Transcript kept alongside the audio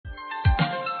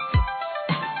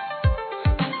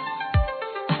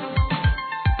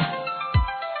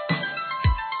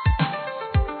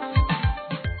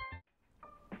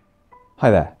Hi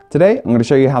there, today I'm going to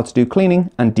show you how to do cleaning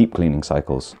and deep cleaning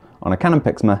cycles on a Canon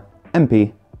Pixma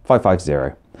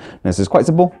MP550. Now, this is quite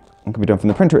simple and can be done from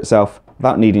the printer itself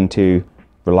without needing to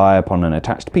rely upon an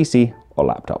attached PC or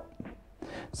laptop.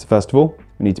 So first of all,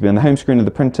 we need to be on the home screen of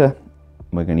the printer.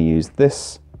 We're going to use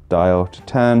this dial to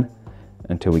turn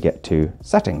until we get to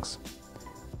settings.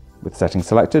 With settings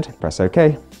selected, press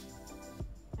OK.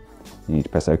 You need to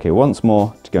press OK once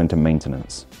more to go into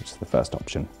maintenance, which is the first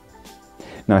option.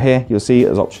 Now here you'll see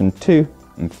as option 2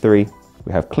 and 3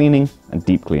 we have cleaning and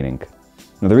deep cleaning.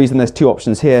 Now the reason there's two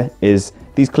options here is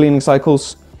these cleaning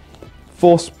cycles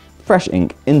force fresh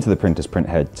ink into the printer's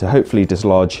printhead to hopefully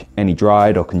dislodge any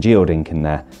dried or congealed ink in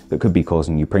there that could be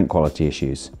causing you print quality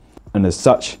issues. And as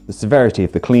such, the severity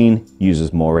of the clean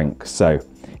uses more ink. So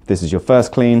if this is your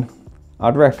first clean,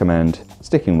 I'd recommend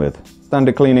sticking with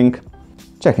standard cleaning,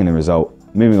 checking the result,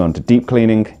 moving on to deep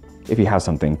cleaning if you have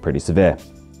something pretty severe.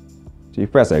 So you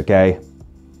press OK,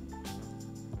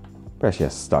 press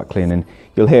yes, start cleaning.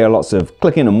 You'll hear lots of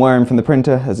clicking and whirring from the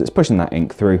printer as it's pushing that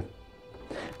ink through.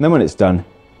 And then when it's done,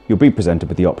 you'll be presented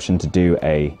with the option to do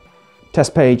a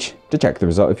test page to check the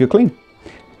result of your clean.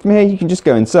 From here you can just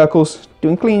go in circles,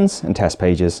 doing cleans and test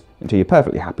pages until you're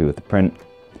perfectly happy with the print.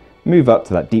 Move up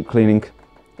to that deep cleaning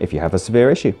if you have a severe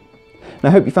issue. Now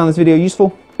I hope you found this video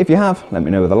useful. If you have, let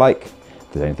me know with a like.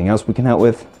 If there's anything else we can help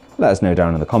with, let us know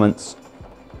down in the comments.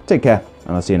 Take care,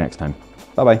 and I'll see you next time.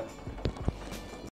 Bye bye.